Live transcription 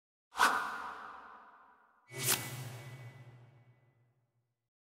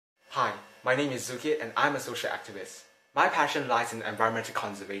my name is Tzu Kit and I'm a social activist. My passion lies in environmental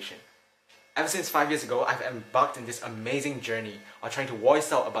conservation. Ever since 5 years ago, I've embarked in this amazing journey of trying to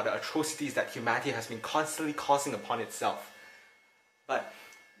voice out about the atrocities that humanity has been constantly causing upon itself. But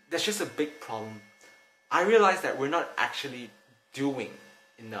there's just a big problem. I realize that we're not actually doing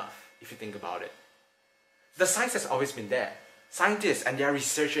enough, if you think about it. The science has always been there. Scientists and their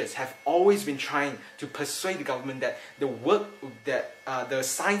researchers have always been trying to persuade the government that the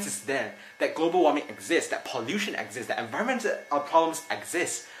science is there, that global warming exists, that pollution exists, that environmental problems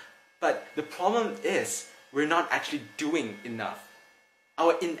exist. But the problem is, we're not actually doing enough.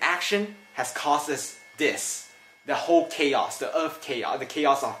 Our inaction has caused us this, the whole chaos, the earth chaos, the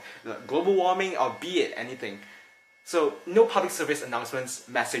chaos of global warming, or be it anything. So no public service announcements,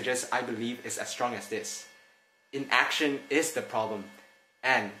 messages, I believe, is as strong as this. Inaction is the problem.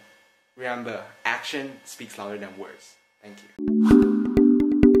 And remember, action speaks louder than words. Thank you.